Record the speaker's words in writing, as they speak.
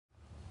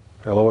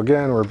Hello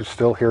again. We're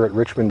still here at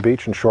Richmond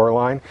Beach and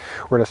Shoreline.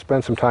 We're going to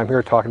spend some time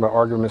here talking about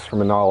arguments from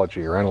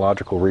analogy or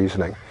analogical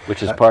reasoning.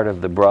 Which is part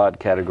of the broad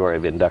category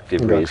of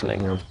inductive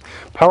reasoning. Yeah.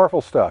 Powerful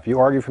stuff. You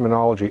argue from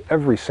analogy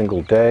every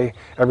single day.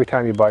 Every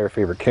time you buy your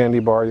favorite candy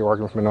bar, you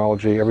argue from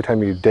analogy. Every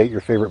time you date your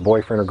favorite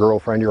boyfriend or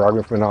girlfriend, you're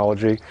arguing from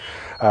analogy.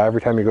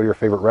 Every time you go to your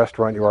favorite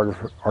restaurant, you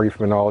argue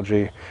from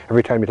analogy.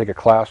 Every time you take a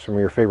class from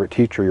your favorite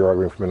teacher, you're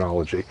arguing from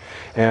analogy.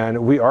 And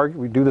we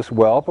do this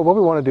well, but what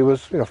we want to do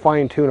is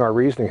fine-tune our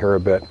reasoning here a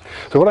bit.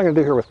 So what I'm going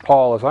to do here with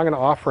Paul is I'm going to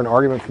offer an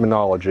argument from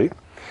analogy,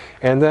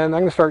 and then I'm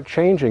going to start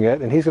changing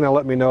it, and he's going to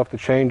let me know if the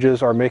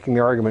changes are making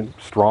the argument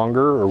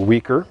stronger or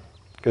weaker,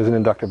 because an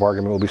inductive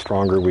argument will be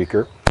stronger or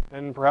weaker,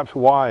 and perhaps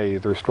why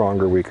they're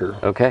stronger or weaker.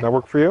 Okay. Does that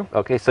work for you?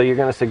 Okay, so you're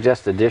going to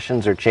suggest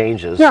additions or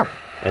changes. Yeah.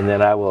 And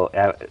then I will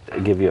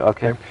give you,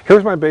 okay.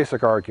 Here's my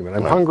basic argument.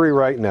 I'm hungry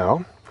right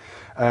now,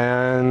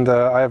 and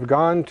I have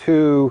gone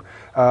to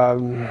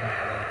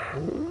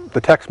the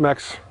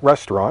Tex-Mex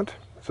restaurant.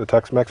 It's a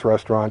Tex-Mex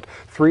restaurant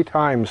 3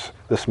 times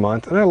this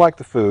month, and I like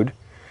the food.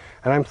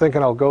 And I'm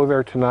thinking I'll go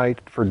there tonight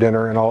for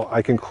dinner, and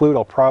I conclude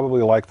I'll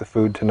probably like the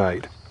food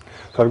tonight.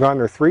 So I've gone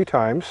there 3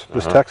 times,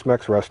 this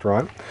Tex-Mex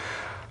restaurant.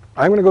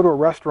 I'm going to go to a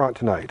restaurant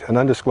tonight, an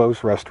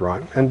undisclosed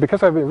restaurant. And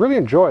because I've really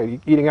enjoyed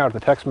eating out at the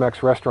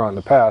Tex-Mex restaurant in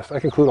the past, I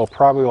conclude I'll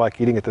probably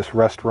like eating at this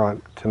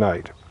restaurant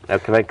tonight. Now,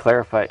 can I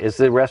clarify, is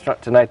the restaurant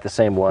tonight the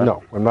same one?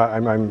 No, I'm not.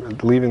 I'm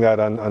leaving that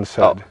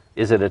unsaid. Oh,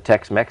 is it a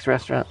Tex-Mex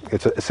restaurant?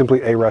 It's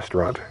simply a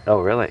restaurant.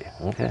 Oh, really?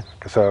 Okay.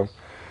 So,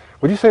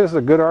 would you say this is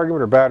a good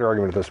argument or bad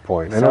argument at this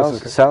point?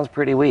 Sounds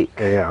pretty weak.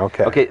 Yeah,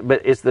 okay. Okay,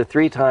 but is the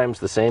 3 times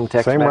the same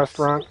Tex-Mex? Same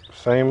restaurant,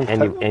 same...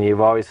 And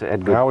you've always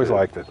had good I always food.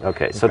 liked it.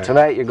 Okay, so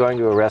tonight you're going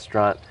to a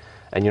restaurant,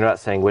 and you're not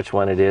saying which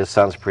one it is.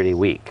 Sounds pretty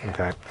weak.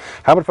 Okay.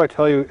 How about if I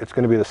tell you it's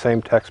going to be the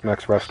same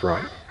Tex-Mex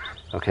restaurant?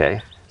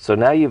 Okay. So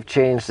now you've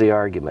changed the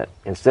argument.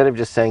 Instead of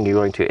just saying you're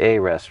going to a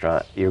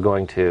restaurant, you're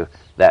going to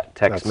that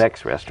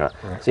Tex-Mex restaurant.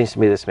 Right. Seems to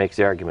me this makes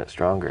the argument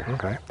stronger.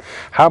 Okay.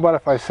 How about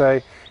if I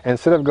say,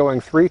 instead of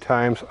going 3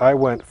 times, I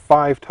went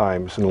 5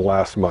 times in the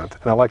last month,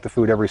 and I like the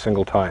food every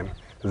single time.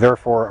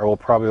 Therefore, I will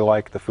probably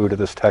like the food at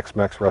this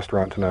Tex-Mex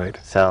restaurant tonight.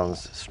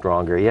 Sounds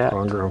stronger, yeah.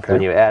 Stronger, okay.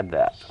 When you add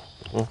that.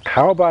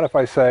 How about if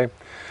I say,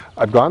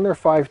 I've gone there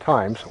 5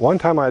 times. One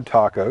time I had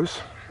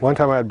tacos, one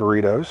time I had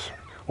burritos,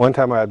 one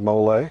time I had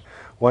mole,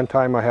 one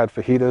time I had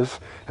fajitas,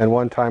 and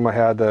one time I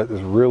had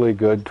this really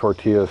good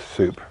tortilla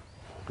soup.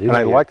 And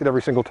I liked it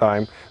every single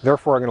time.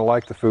 Therefore, I'm going to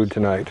like the food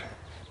tonight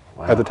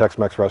at the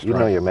Tex-Mex restaurant. You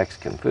know your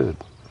Mexican food.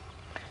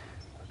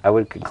 I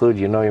would conclude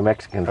you know your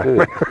Mexican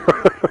food.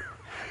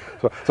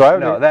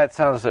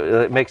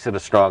 That makes it a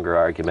stronger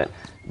argument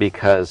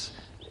because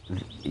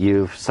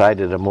you've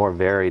cited a more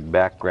varied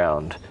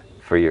background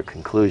for your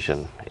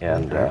conclusion.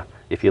 And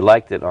if you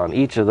liked it on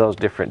each of those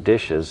different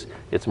dishes,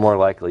 it's more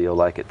likely you'll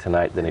like it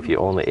tonight than if you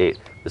only ate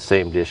the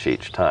same dish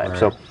each time.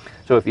 Right.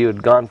 So if you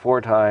had gone 4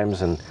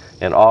 times and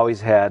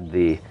always had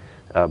the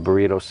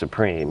burrito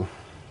supreme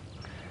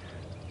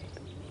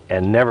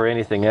and never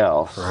anything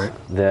else,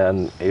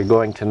 then you're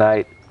going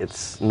tonight,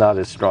 it's not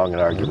as strong an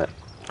argument.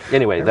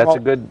 Anyway,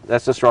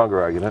 that's a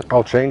stronger argument.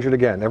 I'll change it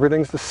again.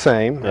 Everything's the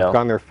same. I've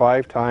gone there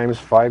 5 times,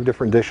 5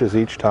 different dishes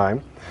each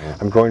time.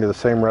 I'm going to the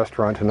same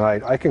restaurant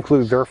tonight. I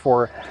conclude,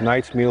 therefore,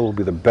 tonight's meal will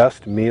be the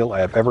best meal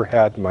I have ever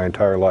had in my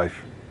entire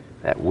life.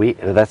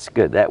 That's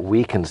good. That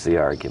weakens the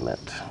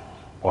argument.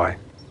 Why?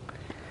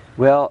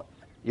 Well,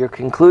 your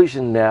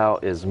conclusion now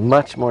is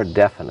much more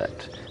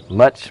definite,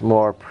 much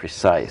more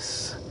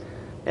precise.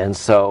 And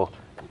so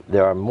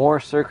there are more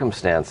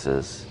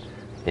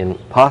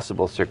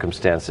possible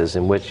circumstances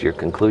in which your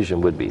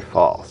conclusion would be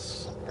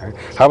false. Okay.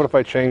 How about if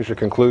I change the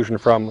conclusion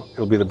from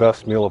it'll be the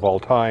best meal of all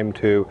time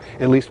to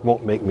at least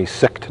won't make me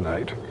sick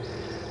tonight?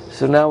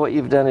 So now what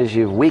you've done is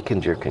you've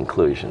weakened your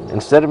conclusion.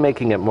 Instead of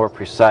making it more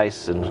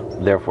precise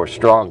and therefore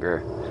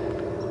stronger,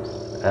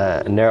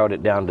 narrowed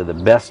it down to the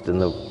best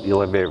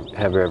you'll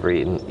have ever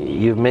eaten,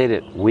 you've made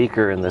it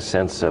weaker in the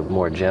sense of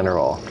more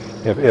general.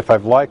 If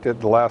I've liked it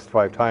the last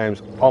 5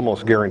 times,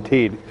 almost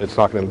guaranteed it's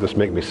not going to just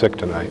make me sick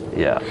tonight.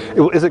 Yeah.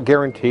 Is it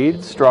guaranteed?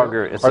 It's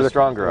a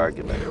stronger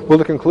argument. Will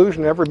the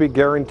conclusion ever be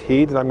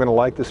guaranteed that I'm going to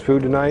like this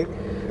food tonight?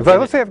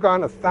 Let's say I've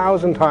gone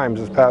 1,000 times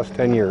this past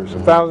 10 years,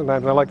 1,000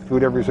 times, and I like the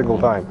food every single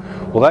time.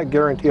 Will that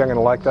guarantee I'm going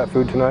to like that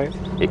food tonight?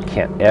 It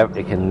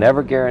can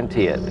never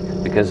guarantee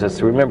it,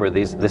 because remember,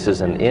 this is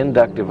an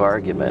inductive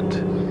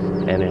argument.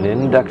 And in an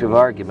inductive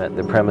argument,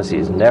 the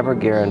premises never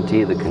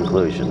guarantee the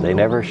conclusion. They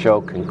never show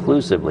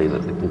conclusively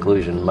that the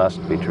conclusion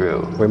must be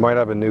true. We might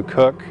have a new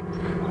cook,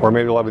 or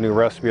maybe we'll have a new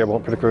recipe I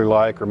won't particularly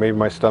like, or maybe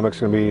my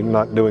stomach's going to be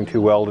not doing too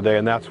well today,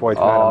 and that's why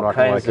tonight I'm not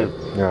going to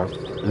like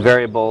it.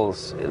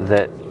 Variables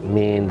that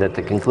mean that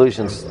the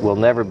conclusions will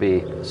never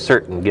be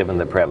certain given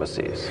the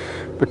premises.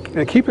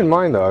 But keep in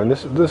mind though, and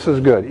this is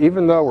good,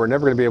 even though we're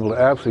never going to be able to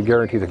absolutely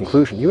guarantee the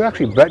conclusion, you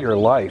actually bet your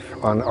life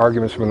on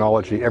arguments from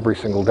analogy every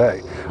single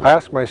day. I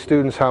ask my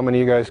students how many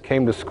of you guys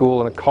came to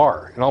school in a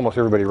car, and almost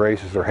everybody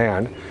raises their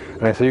hand.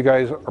 And I say, you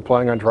guys are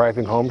planning on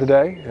driving home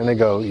today? And they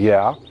go,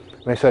 yeah.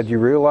 And I said, you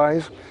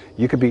realize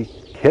you could be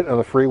hit on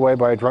the freeway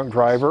by a drunk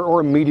driver,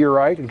 or a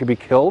meteorite and could be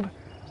killed.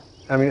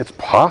 I mean, it's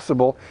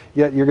possible,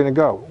 yet you're going to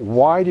go.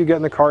 Why do you get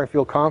in the car and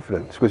feel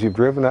confident? It's because you've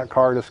driven that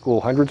car to school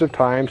hundreds of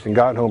times and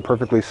gotten home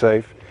perfectly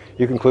safe.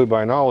 You conclude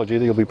by analogy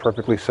that you'll be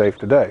perfectly safe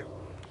today.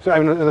 So, I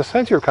mean, in a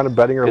sense, you're kind of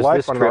betting your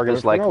life on an argument.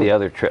 This trip is like the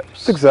other trips.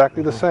 It's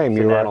exactly the same.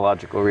 It's an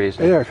analogical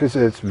reasoning. Yeah,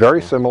 it's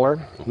very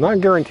similar.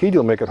 Not guaranteed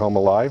you'll make it home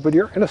alive, but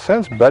you're, in a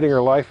sense, betting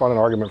your life on an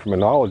argument from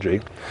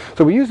analogy.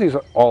 So we use these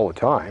all the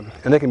time,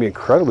 and they can be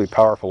incredibly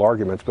powerful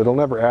arguments, but they'll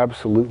never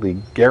absolutely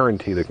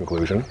guarantee the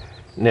conclusion.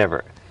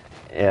 Never,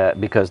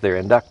 because they're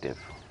inductive,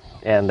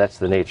 and that's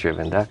the nature of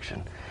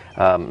induction.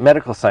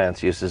 Medical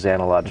science uses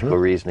analogical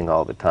reasoning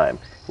all the time.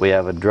 We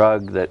have a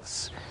drug that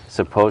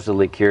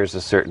supposedly cures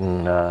a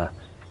certain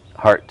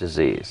heart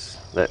disease,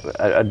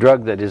 a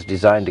drug that is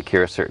designed to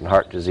cure a certain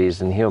heart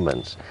disease in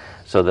humans.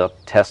 So they'll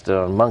test it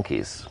on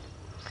monkeys.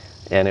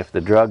 And if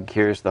the drug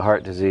cures the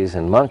heart disease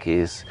in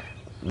monkeys,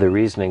 the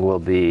reasoning will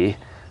be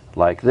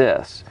like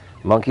this.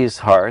 Monkeys'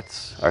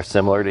 hearts are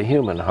similar to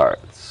human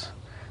hearts.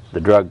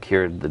 The drug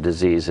cured the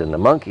disease in the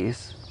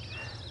monkeys.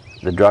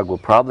 The drug will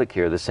probably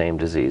cure the same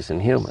disease in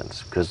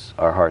humans because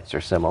our hearts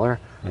are similar.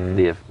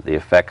 The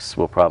effects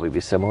will probably be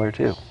similar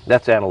too.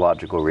 That's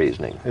analogical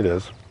reasoning. It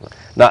is.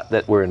 Not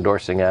that we're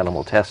endorsing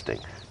animal testing.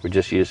 We're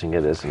just using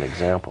it as an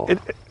example.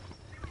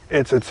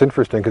 It's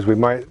interesting because we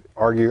might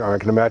argue, I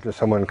can imagine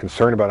someone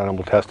concerned about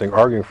animal testing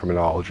arguing from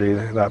analogy.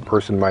 That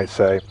person might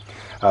say,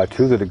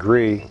 to the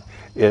degree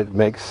it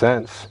makes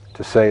sense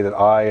to say that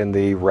I and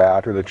the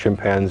rat or the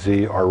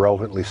chimpanzee are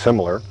relevantly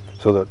similar,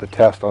 so that the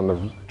test on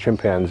the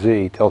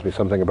chimpanzee tells me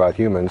something about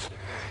humans.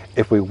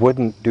 If we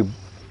wouldn't do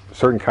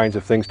certain kinds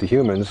of things to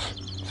humans,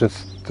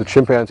 since the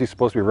chimpanzee is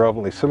supposed to be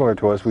relevantly similar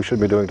to us, we should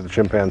be doing it to the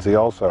chimpanzee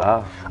also.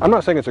 I'm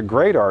not saying it's a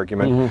great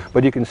argument,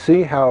 but you can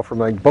see how from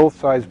like both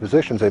sides'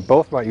 positions, they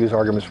both might use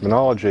arguments from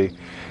analogy,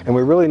 and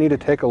we really need to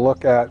take a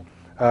look at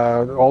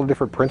all the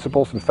different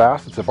principles and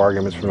facets of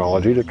arguments from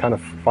analogy to kind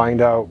of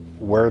find out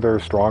where they're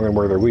strong and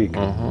where they're weak.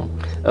 Now,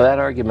 that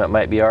argument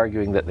might be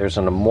arguing that there's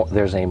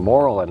a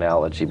moral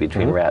analogy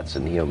between rats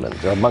and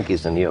humans, or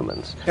monkeys and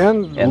humans.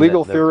 And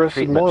legal theorists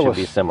and moralists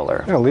should be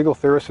similar. Yeah, legal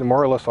theorists and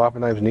moralists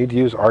oftentimes need to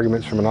use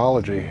arguments from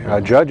analogy.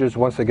 Judges,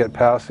 once they get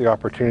past the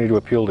opportunity to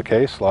appeal to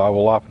case law,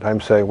 will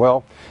oftentimes say,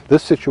 well,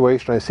 this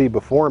situation I see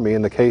before me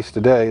in the case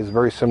today is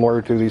very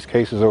similar to these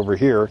cases over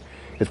here.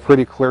 It's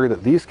pretty clear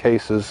that these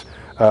cases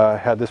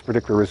had this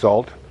particular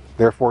result.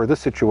 Therefore, this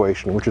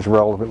situation, which is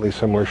relevantly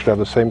similar, should have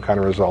the same kind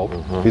of result.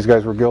 These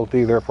guys were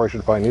guilty, therefore I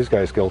should find these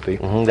guys guilty.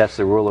 That's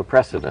the rule of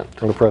precedent.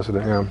 Rule of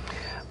precedent,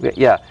 yeah.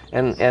 Yeah,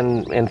 and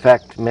in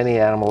fact, many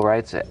animal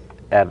rights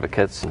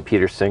advocates, and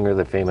Peter Singer,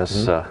 the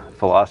famous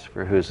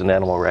philosopher who's an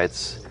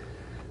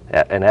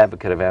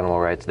advocate of animal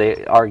rights,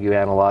 they argue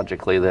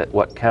analogically that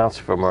what counts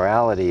for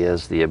morality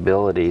is the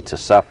ability to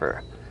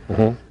suffer.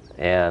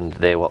 And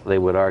they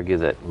would argue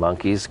that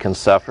monkeys can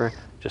suffer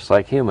just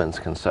like humans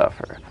can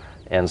suffer.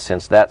 And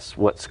since that's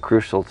what's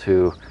crucial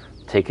to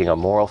taking a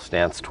moral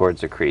stance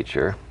towards a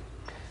creature,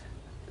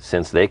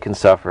 since they can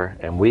suffer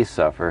and we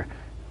suffer,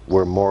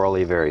 we're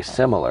morally very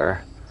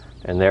similar,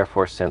 and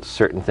therefore since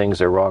certain things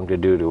are wrong to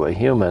do to a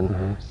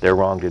human, they're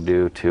wrong to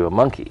do to a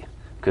monkey,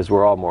 because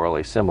we're all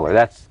morally similar.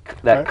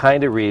 That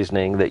kind of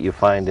reasoning that you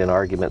find in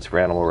arguments for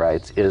animal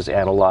rights is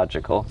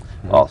analogical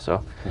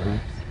also.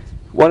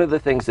 One of the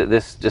things that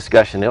this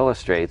discussion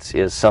illustrates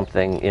is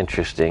something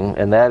interesting,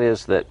 and that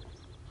is that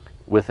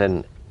with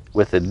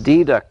a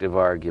deductive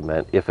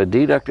argument, if a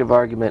deductive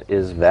argument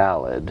is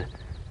valid,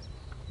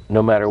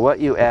 no matter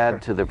what you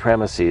add to the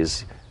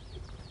premises,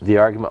 the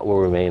argument will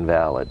remain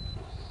valid.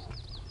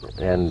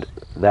 And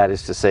that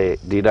is to say,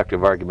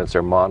 deductive arguments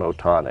are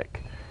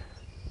monotonic.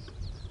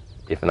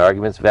 If an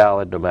argument's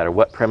valid, no matter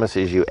what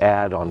premises you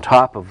add on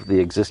top of the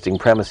existing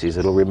premises,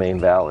 it'll remain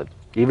valid,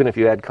 even if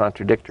you add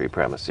contradictory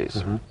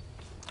premises.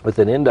 With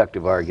an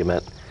inductive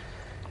argument,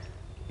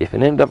 if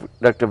an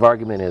inductive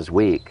argument is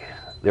weak,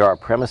 there are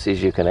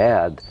premises you can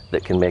add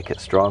that can make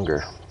it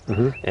stronger.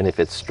 And if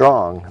it's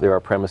strong, there are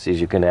premises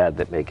you can add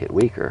that make it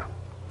weaker.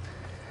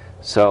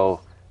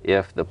 So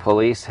if the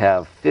police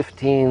have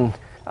 15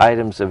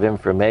 items of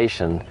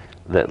information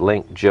that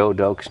link Joe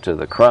Dokes to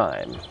the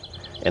crime,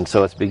 and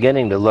so it's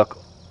beginning to look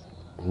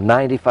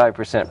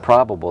 95%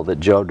 probable that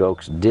Joe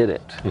Dokes did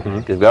it.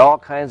 Because we've got all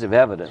kinds of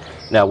evidence.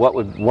 Now, what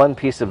would one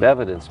piece of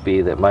evidence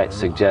be that might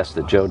suggest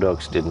that Joe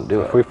Dokes didn't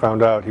do it? If we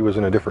found out he was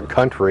in a different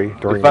country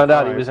during we found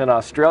out he was in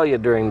Australia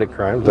during the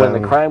crime,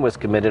 when the crime was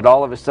committed,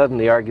 all of a sudden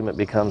the argument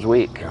becomes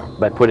weak.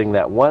 By putting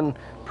that one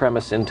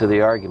premise into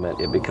the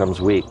argument, it becomes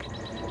weak.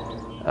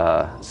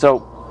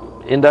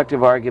 So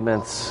inductive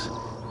arguments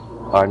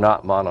are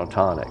not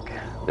monotonic.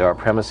 There are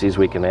premises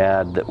we can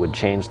add that would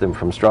change them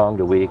from strong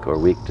to weak or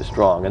weak to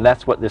strong, and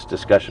that's what this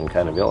discussion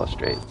kind of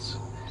illustrates.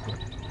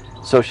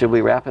 So should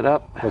we wrap it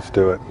up? Let's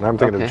do it. I'm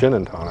thinking of gin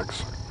and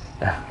tonics.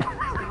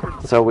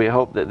 So we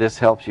hope that this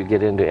helps you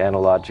get into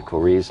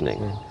analogical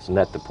reasoning. Isn't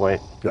that the point?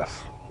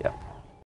 Yes.